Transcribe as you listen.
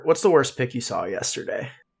What's the worst pick you saw yesterday?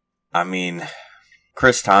 I mean,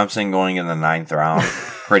 Chris Thompson going in the 9th round,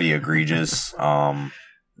 pretty egregious.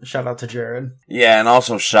 Shout out to Jared. Yeah, and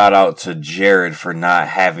also shout out to Jared for not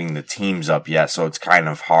having the teams up yet, so it's kind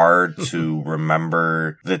of hard to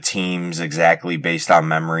remember the teams exactly based on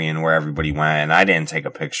memory and where everybody went. And I didn't take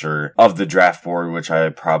a picture of the draft board, which I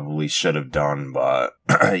probably should have done, but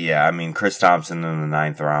yeah, I mean, Chris Thompson in the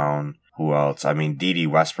 9th round. Who else? I mean, D.D.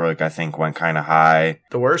 Westbrook, I think, went kind of high.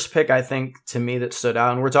 The worst pick, I think, to me that stood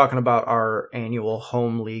out, and we're talking about our annual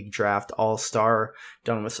home league draft all-star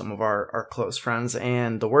done with some of our close friends,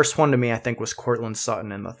 and the worst one to me, I think, was Cortland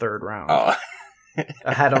Sutton in the 3rd round. Oh.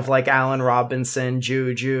 Ahead of, Allen Robinson,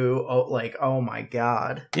 Juju, oh my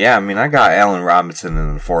God. Yeah, I mean, I got Allen Robinson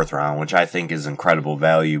in the 4th round, which I think is incredible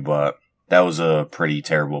value, but that was a pretty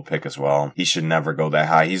terrible pick as well. He should never go that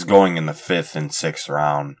high. He's going in the 5th and 6th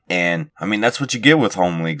round. And, I mean, that's what you get with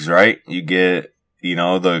home leagues, right? You get,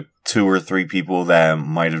 the 2 or 3 people that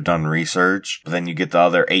might have done research. But then you get the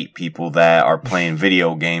other 8 people that are playing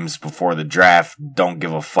video games before the draft, don't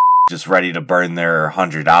give a just ready to burn their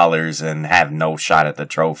 $100 and have no shot at the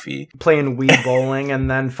trophy. Playing Wii bowling and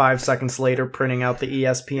then 5 seconds later printing out the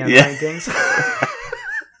ESPN rankings.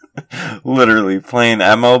 Literally playing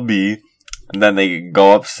MLB. And then they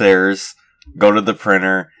go upstairs, go to the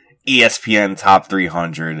printer, ESPN Top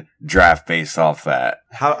 300, draft based off that.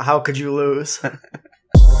 How could you lose?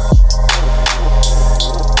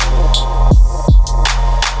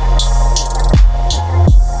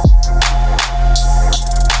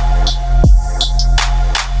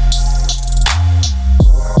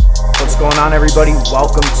 What's going on, everybody?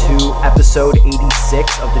 Welcome to episode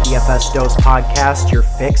 86 of the DFS Dose podcast, your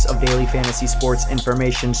fix of daily fantasy sports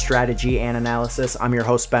information, strategy, and analysis. I'm your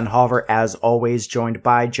host, Ben Halver, as always, joined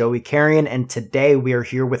by Joey Carrion, and today we are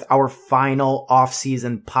here with our final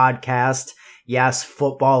off-season podcast. Yes,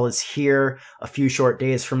 football is here. A few short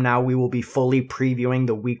days from now, we will be fully previewing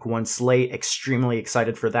the week 1 slate. Extremely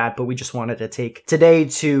excited for that, but we just wanted to take today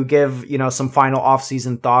to give, some final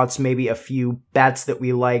offseason thoughts, maybe a few bets that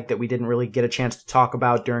we like that we didn't really get a chance to talk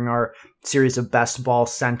about during our series of best ball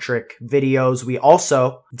centric videos. We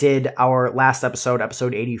also did our last episode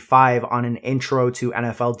 85, on an intro to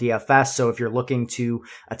NFL DFS. So if you're looking to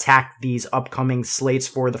attack these upcoming slates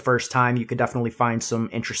for the first time, you could definitely find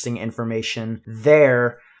some interesting information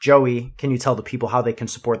there. Joey, can you tell the people how they can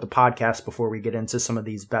support the podcast before we get into some of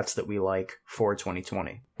these bets that we like for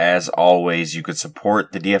 2020? As always, you could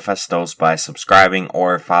support the DFS Dose by subscribing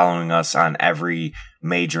or following us on every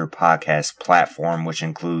major podcast platform, which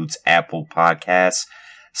includes Apple Podcasts,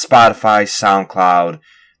 Spotify, SoundCloud,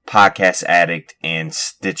 Podcast Addict, and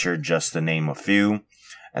Stitcher, just to name a few.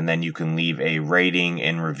 And then you can leave a rating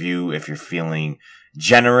and review if you're feeling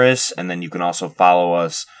generous. And then you can also follow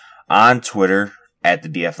us on Twitter at the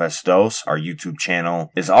DFS Dose. Our YouTube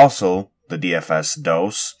channel is also the DFS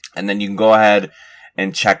Dose. And then you can go ahead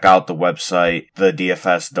and check out the website,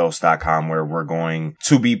 thedfsdose.com, where we're going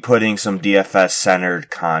to be putting some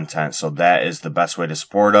DFS-centered content. So that is the best way to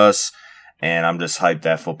support us. And I'm just hyped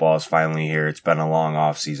that football is finally here. It's been a long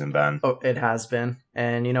offseason, Ben. Oh, it has been.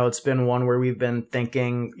 And, it's been one where we've been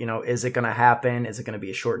thinking, is it going to happen? Is it going to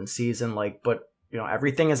be a shortened season? But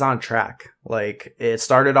everything is on track. It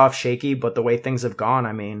started off shaky, but the way things have gone,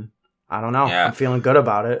 I don't know. Yeah. I'm feeling good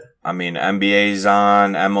about it. NBA's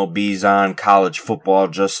on, MLB's on, college football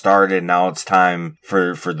just started. Now it's time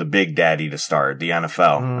for the big daddy to start, the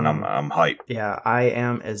NFL, and I'm hyped. Yeah, I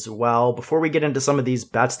am as well. Before we get into some of these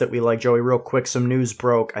bets that we like, Joey, real quick, some news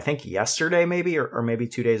broke, I think yesterday maybe, or maybe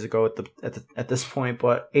 2 days ago at this point,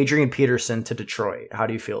 but Adrian Peterson to Detroit. How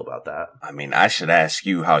do you feel about that? I should ask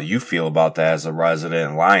you how you feel about that as a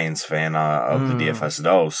resident Lions fan of the DFS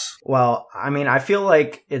Dose. Well, I feel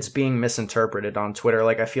like it's being misinterpreted on Twitter.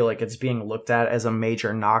 I feel like it's being looked at as a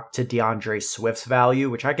major knock to DeAndre Swift's value,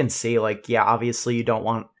 which I can see. Obviously you don't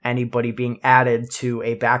want anybody being added to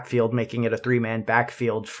a backfield, making it a 3-man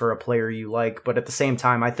backfield for a player you like. But at the same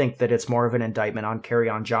time, I think that it's more of an indictment on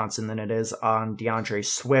Kerryon Johnson than it is on DeAndre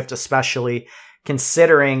Swift, especially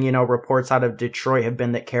considering, reports out of Detroit have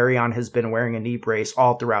been that Kerryon has been wearing a knee brace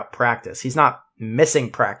all throughout practice. He's not missing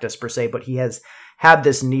practice per se, but he has had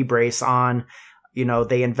this knee brace on.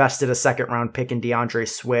 They invested a 2nd-round pick in DeAndre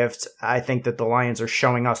Swift. I think that the Lions are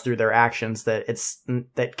showing us through their actions that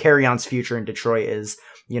that Kerryon's future in Detroit is,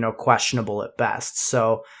 questionable at best.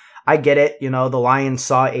 So I get it. The Lions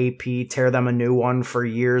saw AP tear them a new one for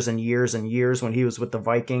years and years and years when he was with the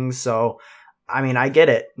Vikings. So, I get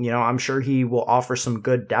it. I'm sure he will offer some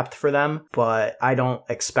good depth for them, but I don't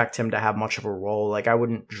expect him to have much of a role. I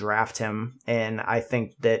wouldn't draft him. And I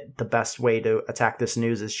think that the best way to attack this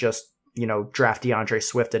news is just draft DeAndre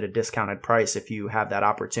Swift at a discounted price if you have that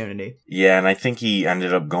opportunity. Yeah, and I think he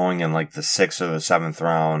ended up going in like the 6th or the 7th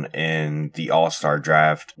round in the All-Star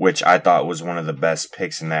draft, which I thought was one of the best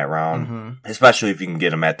picks in that round, especially if you can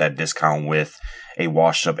get him at that discount with a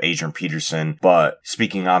washed-up Adrian Peterson. But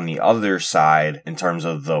speaking on the other side, in terms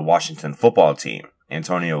of the Washington football team,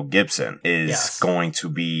 Antonio Gibson is going to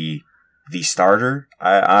be the starter.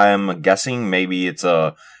 I'm guessing maybe it's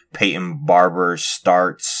a Peyton Barber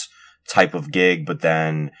starts type of gig, but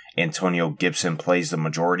then Antonio Gibson plays the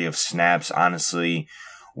majority of snaps. Honestly,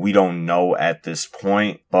 we don't know at this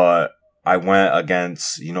point, but I went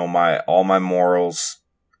against, all my morals.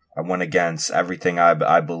 I went against everything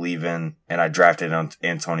I believe in, and I drafted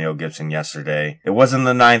Antonio Gibson yesterday. It wasn't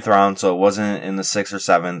the 9th round, so it wasn't in the 6th or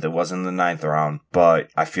 7th. It wasn't the 9th round, but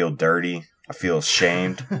I feel dirty. I feel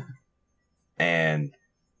ashamed. And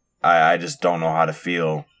I just don't know how to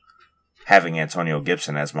feel having Antonio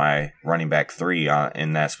Gibson as my running back 3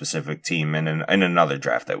 in that specific team and in another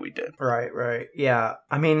draft that we did. Right. Yeah.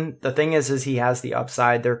 I mean, the thing is he has the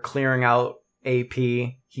upside. They're clearing out AP.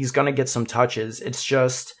 He's going to get some touches. It's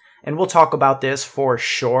just, and we'll talk about this for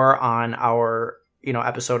sure on our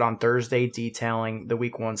episode on Thursday detailing the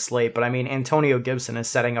week 1 slate. But I mean, Antonio Gibson is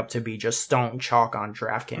setting up to be just stone chalk on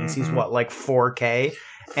DraftKings. He's like 4K,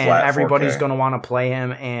 and everybody's going to want to play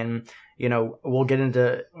him. And, we'll get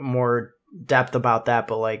into more depth about that,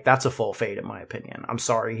 but like that's a full fade in my opinion. I'm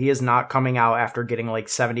sorry. He is not coming out after getting like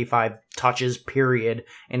 75 touches period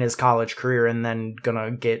in his college career and then going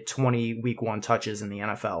to get 20 week 1 touches in the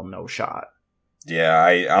NFL. No shot.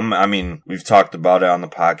 Yeah, I mean, we've talked about it on the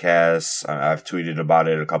podcast. I've tweeted about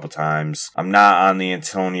it a couple times. I'm not on the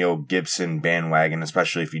Antonio Gibson bandwagon,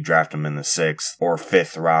 especially if you draft him in the 6th or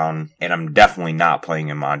 5th round. And I'm definitely not playing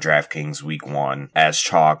him on DraftKings week 1 as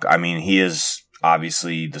chalk. I mean, he is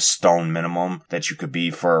obviously the stone minimum that you could be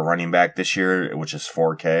for a running back this year, which is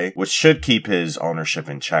 4K, which should keep his ownership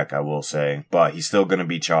in check, I will say. But he's still going to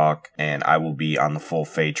be chalk, and I will be on the full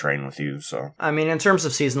fade train with you. So, I mean, in terms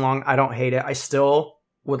of season long, I don't hate it. I still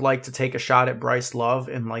would like to take a shot at Bryce Love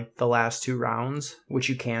in like the last 2 rounds, which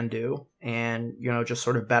you can do, and just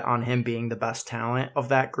sort of bet on him being the best talent of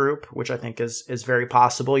that group, which I think is very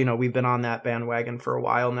possible. We've been on that bandwagon for a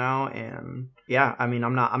while now, and yeah, I mean,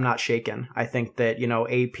 I'm not shaken. I think that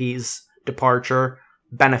AP's departure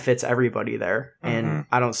benefits everybody there, and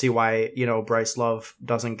I don't see why Bryce Love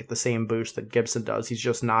doesn't get the same boost that Gibson does. He's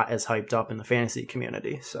just not as hyped up in the fantasy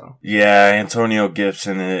community. So yeah, Antonio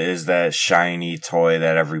Gibson is that shiny toy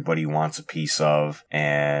that everybody wants a piece of,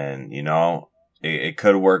 and it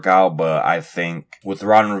could work out, but I think with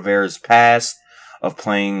Ron Rivera's past of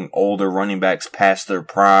playing older running backs past their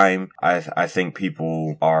prime, I think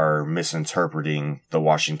people are misinterpreting the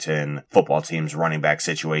Washington football team's running back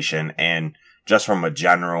situation. And just from a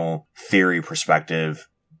general theory perspective,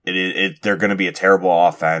 they're going to be a terrible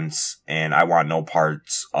offense, and I want no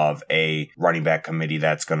parts of a running back committee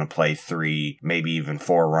that's going to play 3, maybe even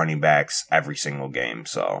 4 running backs every single game.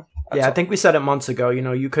 So yeah, I think we said it months ago,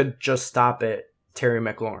 you could just stop at Terry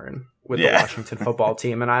McLaurin with the Washington football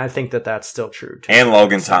team, and I think that that's still true too. And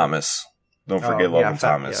Logan Thomas. Don't forget Logan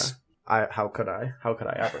Thomas. Yeah. How could I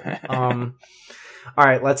ever? All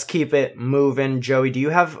right, let's keep it moving. Joey, do you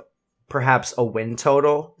have perhaps a win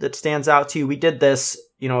total that stands out to you? We did this,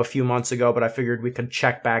 a few months ago, but I figured we could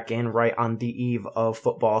check back in right on the eve of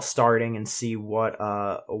football starting and see what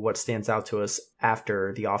stands out to us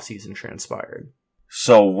after the offseason transpired.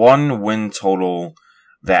 So one win total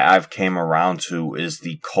that I've came around to is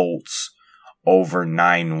the Colts over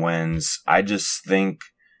 9 wins. I just think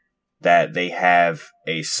that they have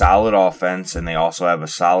a solid offense and they also have a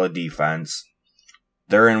solid defense.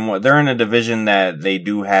 They're in a division that they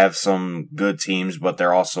do have some good teams, but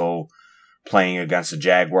they're also playing against the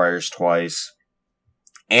Jaguars twice.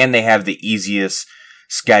 And they have the easiest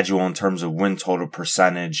schedule in terms of win total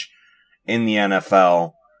percentage in the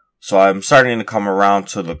NFL. So I'm starting to come around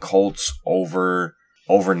to the Colts over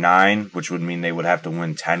 9, which would mean they would have to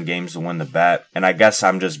win 10 games to win the bet. And I guess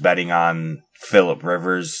I'm just betting on Phillip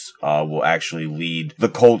Rivers will actually lead the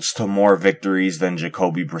Colts to more victories than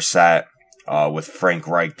Jacoby Brissett. With Frank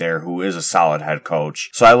Reich there, who is a solid head coach.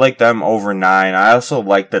 So I like them over 9. I also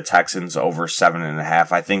like the Texans over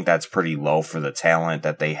 7.5. I think that's pretty low for the talent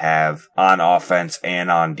that they have on offense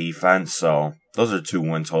and on defense. So Those are 2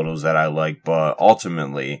 win totals that I like, but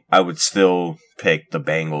ultimately, I would still pick the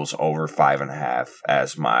Bengals over 5.5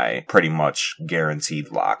 as my pretty much guaranteed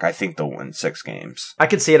lock. I think they'll win 6 games. I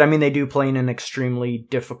could see it. I mean, they do play in an extremely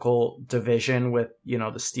difficult division with,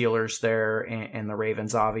 the Steelers there and the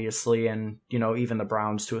Ravens, obviously, and, even the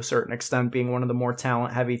Browns to a certain extent being one of the more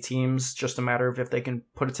talent-heavy teams. Just a matter of if they can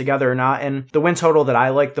put it together or not. And the win total that I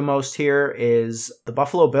like the most here is the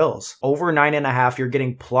Buffalo Bills. Over 9.5, you're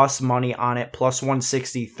getting plus money on it, plus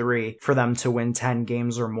 163 for them to win 10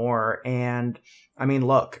 games or more. And I mean,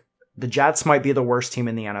 look, the Jets might be the worst team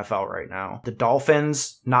in the NFL right now. The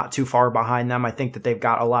Dolphins, not too far behind them. I think that they've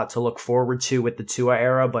got a lot to look forward to with the Tua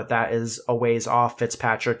era, but that is a ways off.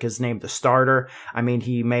 Fitzpatrick is named the starter. I mean,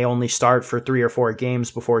 he may only start for 3 or 4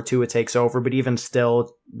 games before Tua takes over, but even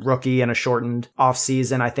still, rookie and a shortened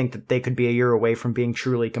offseason, I think that they could be a year away from being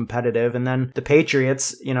truly competitive. And then the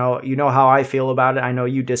Patriots, you know how I feel about it. I know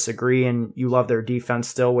you disagree and you love their defense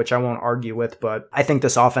still, which I won't argue with, but I think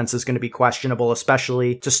this offense is going to be questionable,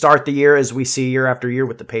 especially to start the year, as we see year after year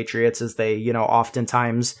with the Patriots, as they,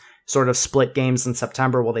 oftentimes sort of split games in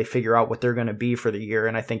September while they figure out what they're going to be for the year.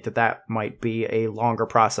 And I think that might be a longer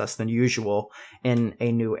process than usual in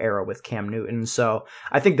a new era with Cam Newton. So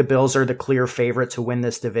I think the Bills are the clear favorite to win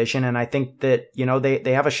this division. And I think that,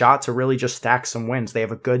 they have a shot to really just stack some wins. They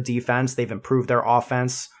have a good defense. They've improved their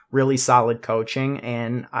offense, really solid coaching,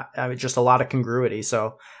 and just a lot of congruity.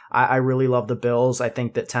 So I really love the Bills. I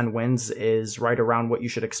think that 10 wins is right around what you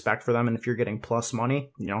should expect for them. And if you're getting plus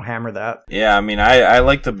money, hammer that. Yeah, I mean, I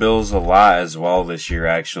like the Bills a lot as well this year,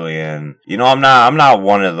 actually. And, I'm not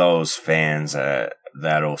one of those fans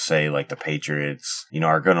that'll say like the Patriots,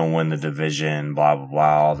 are going to win the division, blah, blah,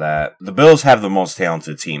 blah, all that. The Bills have the most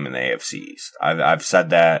talented team in the AFC East. I've said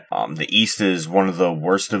that. The East is one of the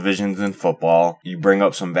worst divisions in football. You bring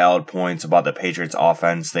up some valid points about the Patriots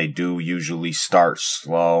offense. They do usually start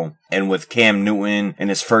slow. And with Cam Newton in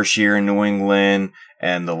his first year in New England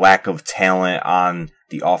and the lack of talent on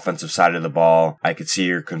the offensive side of the ball, I could see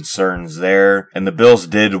your concerns there. And the Bills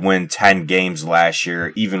did win 10 games last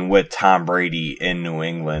year, even with Tom Brady in New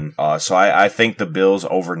England. So I think the Bills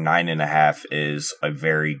over 9.5 is a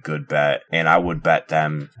very good bet. And I would bet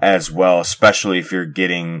them as well, especially if you're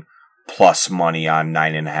getting plus money on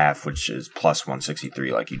 9.5, which is plus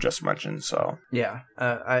 163, like you just mentioned. So yeah,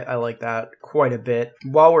 I like that quite a bit.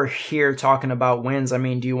 While we're here talking about wins, I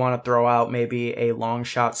mean, do you want to throw out maybe a long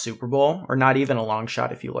shot Super Bowl, or not even a long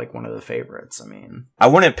shot if you like one of the favorites? I mean, I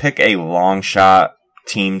wouldn't pick a long shot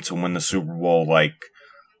team to win the Super Bowl, like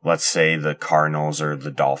let's say the Cardinals or the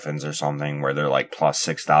Dolphins or something, where they're like plus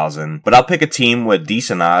 6,000. But I'll pick a team with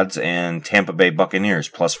decent odds, and Tampa Bay Buccaneers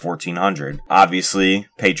plus 1,400. Obviously,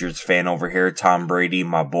 Patriots fan over here, Tom Brady,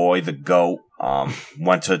 my boy, the GOAT,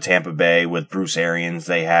 went to Tampa Bay with Bruce Arians.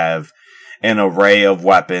 They have an array of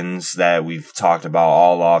weapons that we've talked about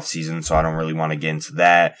all offseason, so I don't really want to get into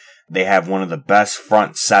that. They have one of the best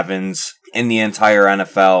front sevens in the entire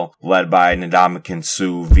NFL, led by Ndamukong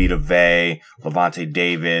Suh, Vita Vea, Levante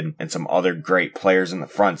David, and some other great players in the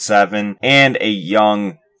front seven, and a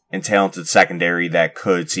young and talented secondary that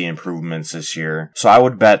could see improvements this year. So I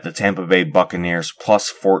would bet the Tampa Bay Buccaneers plus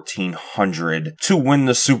 1,400 to win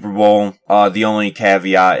the Super Bowl. The only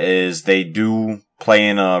caveat is they do play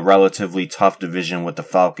in a relatively tough division with the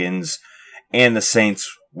Falcons and the Saints,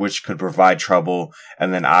 which could provide trouble.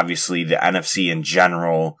 And then obviously the NFC in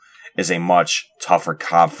general is a much tougher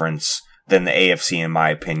conference than the AFC, in my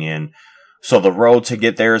opinion. So the road to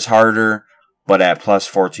get there is harder, but at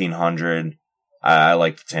plus 1,400, I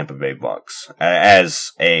like the Tampa Bay Bucks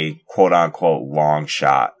as a quote-unquote long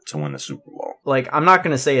shot to win the Super Bowl. Like, I'm not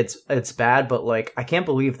going to say it's bad, but like, I can't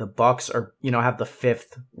believe the Bucks are, have the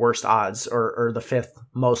 5th worst odds or the 5th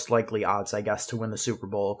most likely odds, I guess, to win the Super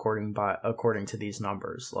Bowl according to these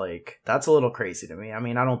numbers. Like, that's a little crazy to me. I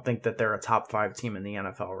mean, I don't think that they're a top 5 team in the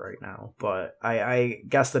NFL right now, but I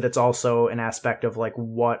guess that it's also an aspect of like,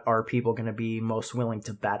 what are people going to be most willing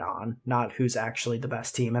to bet on, not who's actually the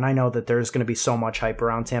best team. And I know that there's going to be so much hype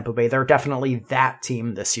around Tampa Bay. They're definitely that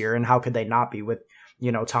team this year, and how could they not be with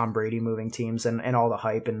Tom Brady moving teams and all the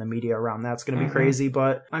hype and the media around that's going to be crazy.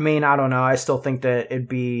 But I mean, I don't know. I still think that it'd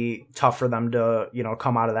be tough for them to,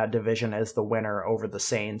 come out of that division as the winner over the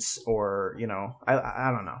Saints, or,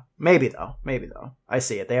 I don't know. Maybe though. I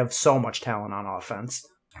see it. They have so much talent on offense.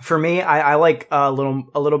 For me, I like a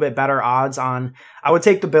little bit better odds on. I would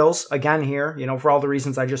take the Bills again here, for all the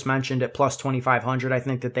reasons I just mentioned at plus 2,500. I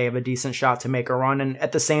think that they have a decent shot to make a run. And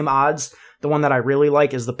at the same odds, the one that I really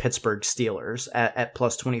like is the Pittsburgh Steelers at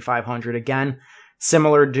plus 2,500. Again,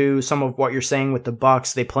 similar to some of what you're saying with the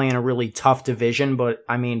Bucks. They play in a really tough division, but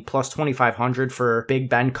I mean, plus 2,500 for Big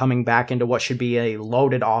Ben coming back into what should be a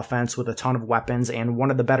loaded offense with a ton of weapons and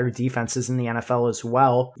one of the better defenses in the NFL as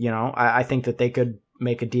well. You know, I think that they could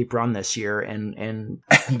make a deep run this year. And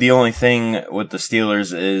the only thing with the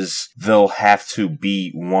Steelers is they'll have to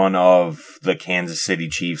beat one of the Kansas City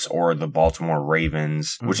Chiefs or the Baltimore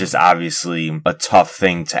Ravens, which is obviously a tough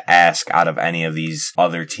thing to ask out of any of these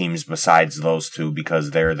other teams besides those two, because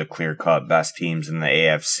they're the clear-cut best teams in the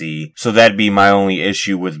AFC. So that'd be my only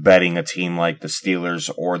issue with betting a team like the Steelers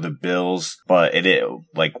or the Bills. But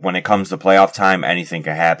like when it comes to playoff time, anything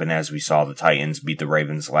can happen, as we saw the Titans beat the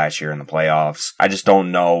Ravens last year in the playoffs. I just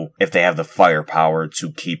don't know if they have the firepower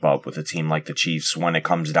to keep up with a team like the Chiefs when it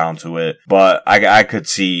comes down to it. But I could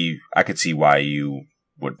see why you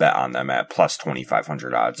would bet on them at plus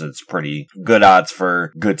 2,500 odds. It's pretty good odds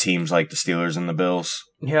for good teams like the Steelers and the Bills.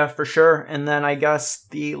 Yeah, for sure. And then I guess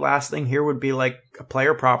the last thing here would be like a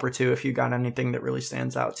player prop or two if you got anything that really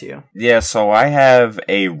stands out to you. Yeah, so I have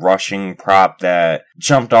a rushing prop that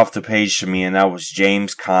jumped off the page to me, and that was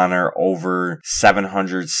James Conner over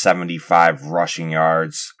 775 rushing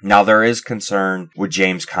yards. Now, there is concern with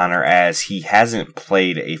James Conner as he hasn't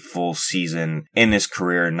played a full season in his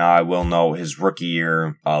career. Now, I will note his rookie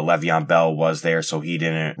year, Le'Veon Bell was there, so he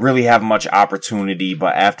didn't really have much opportunity.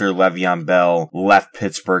 But after Le'Veon Bell left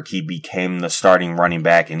Pittsburgh, he became the starting running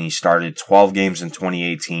back, and he started 12 games in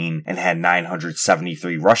 2018 and had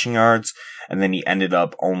 973 rushing yards. And then he ended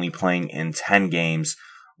up only playing in 10 games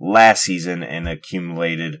last season and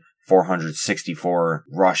accumulated 464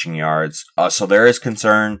 rushing yards. So there is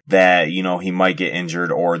concern that, he might get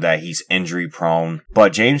injured or that he's injury prone.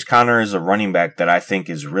 But James Conner is a running back that I think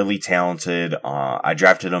is really talented. I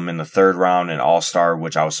drafted him in the 3rd round in All-Star,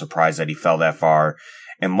 which I was surprised that he fell that far.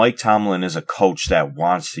 And Mike Tomlin is a coach that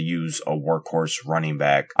wants to use a workhorse running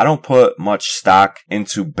back. I don't put much stock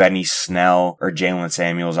into Benny Snell or Jalen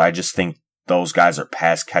Samuels. I just think those guys are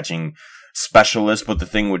pass catching specialists. But the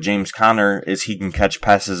thing with James Conner is he can catch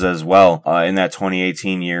passes as well. In that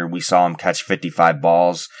 2018 year, we saw him catch 55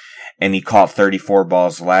 balls. And he caught 34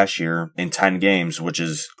 balls last year in 10 games, which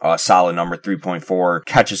is a solid number, 3.4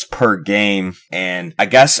 catches per game. And I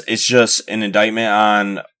guess it's just an indictment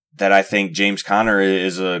on that I think James Conner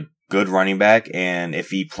is a good running back, and if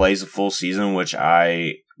he plays a full season, which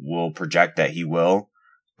I will project that he will,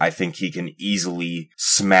 I think he can easily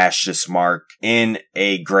smash this mark in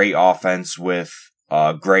a great offense with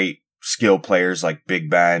great skill players like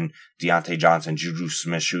Big Ben, Deontay Johnson, Juju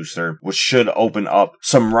Smith-Schuster, which should open up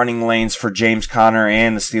some running lanes for James Conner,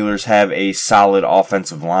 and the Steelers have a solid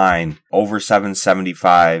offensive line. Over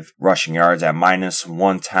 775 rushing yards at minus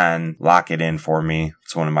 110. Lock it in for me.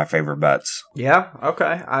 It's one of my favorite bets. Yeah,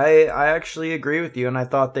 okay. I actually agree with you, and I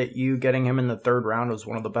thought that you getting him in the 3rd round was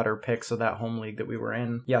one of the better picks of that home league that we were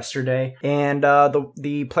in yesterday. And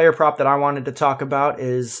the player prop that I wanted to talk about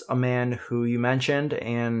is a man who you mentioned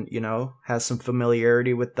and, has some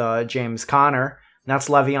familiarity with James Conner. And that's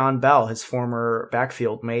Le'Veon Bell, his former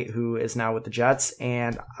backfield mate, who is now with the Jets.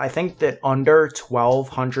 And I think that under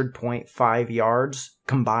 1,200.5 yards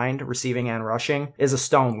combined, receiving and rushing, is a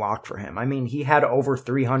stone lock for him. I mean, he had over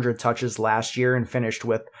 300 touches last year and finished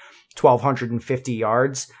with 1,250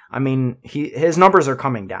 yards. I mean, his numbers are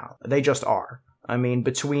coming down. They just are. I mean,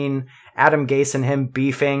 between Adam Gase and him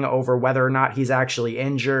beefing over whether or not he's actually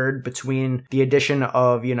injured, between the addition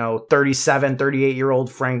of, 37,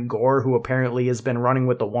 38-year-old Frank Gore, who apparently has been running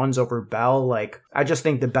with the ones over Bell, I just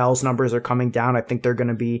think the Bell's numbers are coming down. I think they're going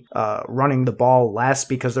to be running the ball less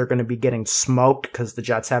because they're going to be getting smoked because the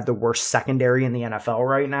Jets have the worst secondary in the NFL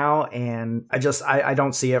right now. And I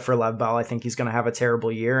don't see it for Lev Bell. I think he's going to have a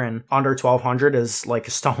terrible year, and under 1,200 is like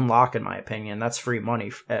a stone lock in my opinion. That's free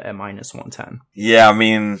money at minus 110. Yeah, I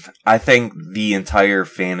mean, I think the entire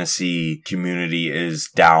fantasy community is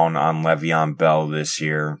down on Le'Veon Bell this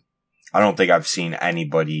year. I don't think I've seen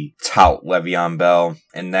anybody tout Le'Veon Bell,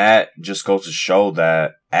 and that just goes to show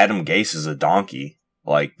that Adam Gase is a donkey.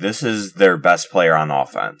 This is their best player on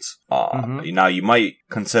offense. Now, you might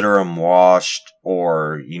consider him washed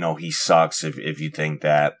or, he sucks if you think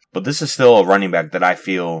that. But this is still a running back that I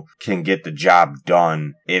feel can get the job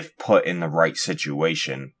done if put in the right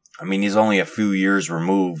situation. I mean, he's only a few years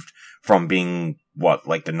removed from being,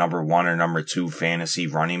 the number 1 or number 2 fantasy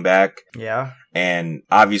running back. Yeah. And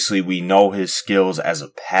obviously we know his skills as a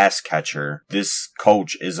pass catcher. This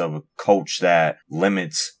coach is a coach that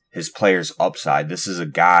limits his players' upside. This is a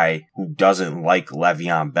guy who doesn't like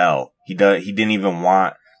Le'Veon Bell. He didn't even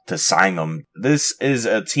want to sign him. This is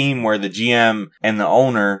a team where the GM and the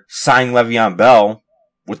owner signed Le'Veon Bell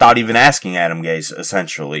without even asking Adam Gase,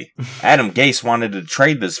 essentially. Adam Gase wanted to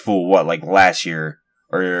trade this fool, last year?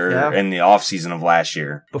 Or in the offseason of last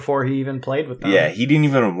year. Before he even played with them. Yeah, he didn't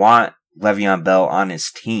even want Le'Veon Bell on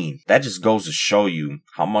his team. That just goes to show you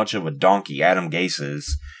how much of a donkey Adam Gase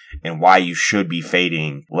is and why you should be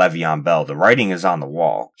fading Le'Veon Bell. The writing is on the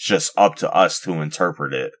wall. It's just up to us to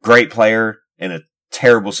interpret it. Great player in a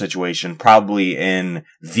terrible situation, probably in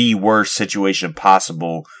the worst situation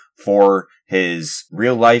possible for his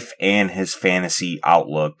real life and his fantasy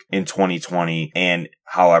outlook in 2020 and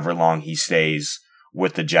however long he stays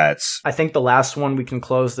with the Jets. I think the last one we can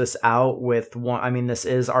close this out with one. I mean, this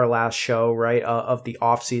is our last show, right, of the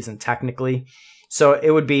offseason technically. So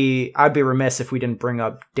I'd be remiss if we didn't bring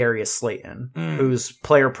up Darius Slayton, whose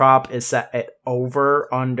player prop is set at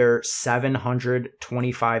under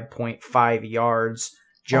 725.5 yards.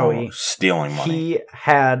 Joey, stealing money. He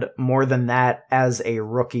had more than that as a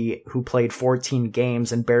rookie who played 14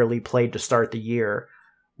 games and barely played to start the year.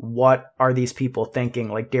 What are these people thinking?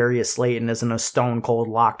 Like, Darius Slayton isn't a stone cold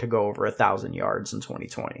lock to go over 1,000 yards in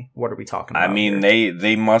 2020. What are we talking about? I mean,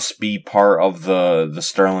 they must be part of the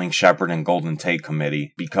Sterling Shepard and Golden Tate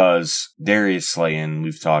committee, because Darius Slayton,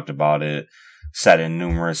 we've talked about it, said it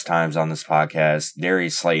numerous times on this podcast.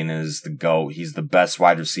 Darius Slayton is the GOAT. He's the best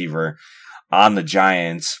wide receiver on the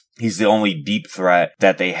Giants. He's the only deep threat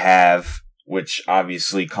that they have, which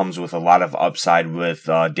obviously comes with a lot of upside with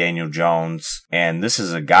Daniel Jones. And this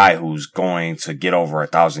is a guy who's going to get over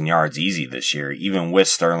 1,000 yards easy this year, even with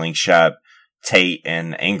Sterling Shep, Tate,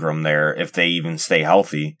 and Ingram there, if they even stay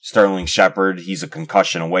healthy. Sterling Shepard, he's a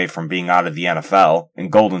concussion away from being out of the NFL,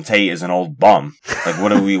 and Golden Tate is an old bum. Like,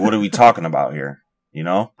 what are we talking about here? You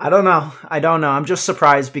know? I don't know. I'm just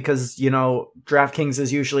surprised because, DraftKings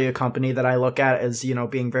is usually a company that I look at as,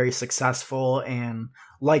 being very successful and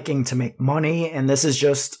liking to make money. And this is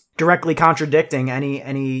just directly contradicting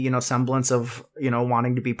any semblance of,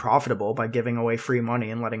 wanting to be profitable by giving away free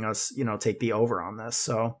money and letting us, take the over on this.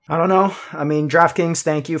 So I don't know. I mean, DraftKings,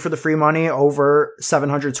 thank you for the free money. Over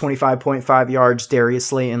 725.5 yards, Darius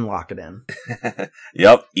Slayton, lock it in.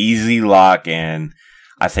 Yep. Easy lock. And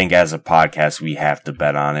I think as a podcast, we have to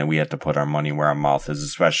bet on it. We have to put our money where our mouth is,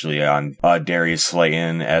 especially on Darius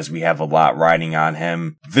Slayton, as we have a lot riding on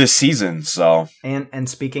him this season. So, and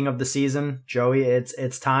speaking of the season, Joey,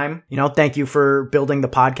 it's time. Thank you for building the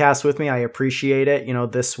podcast with me. I appreciate it.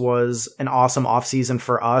 This was an awesome offseason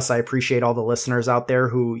for us. I appreciate all the listeners out there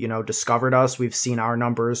who, discovered us. We've seen our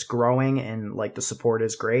numbers growing, and the support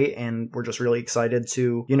is great. And we're just really excited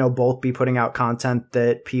to, both be putting out content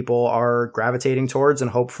that people are gravitating towards,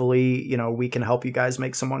 and hopefully, we can help you guys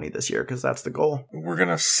make some money this year, because that's the goal. We're going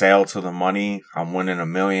to sail to the money. I'm winning $1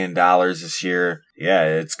 million this year. Yeah,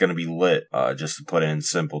 it's going to be lit, just to put it in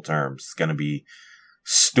simple terms. It's going to be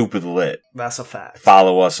stupid lit. That's a fact.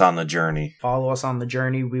 Follow us on the journey.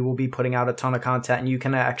 We will be putting out a ton of content, and you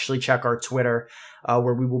can actually check our Twitter,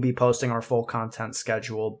 where we will be posting our full content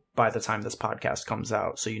schedule by the time this podcast comes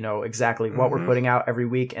out. So you know exactly what we're putting out every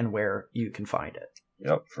week and where you can find it.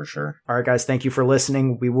 Yep, for sure. All right, guys, thank you for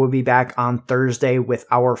listening. We will be back on Thursday with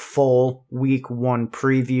our full week 1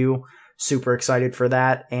 preview. Super excited for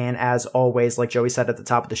that. And as always, like Joey said at the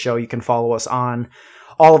top of the show, you can follow us on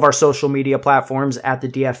all of our social media platforms at the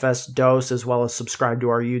DFS Dose, as well as subscribe to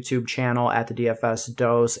our YouTube channel at the DFS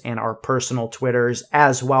Dose, and our personal Twitters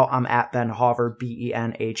as well. I'm at Ben Hauver,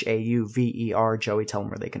 BenHauver. Joey, tell them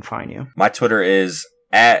where they can find you. My Twitter is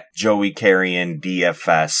at Joey Carrion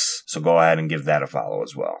DFS. So go ahead and give that a follow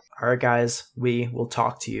as well. All right, guys, we will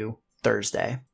talk to you Thursday.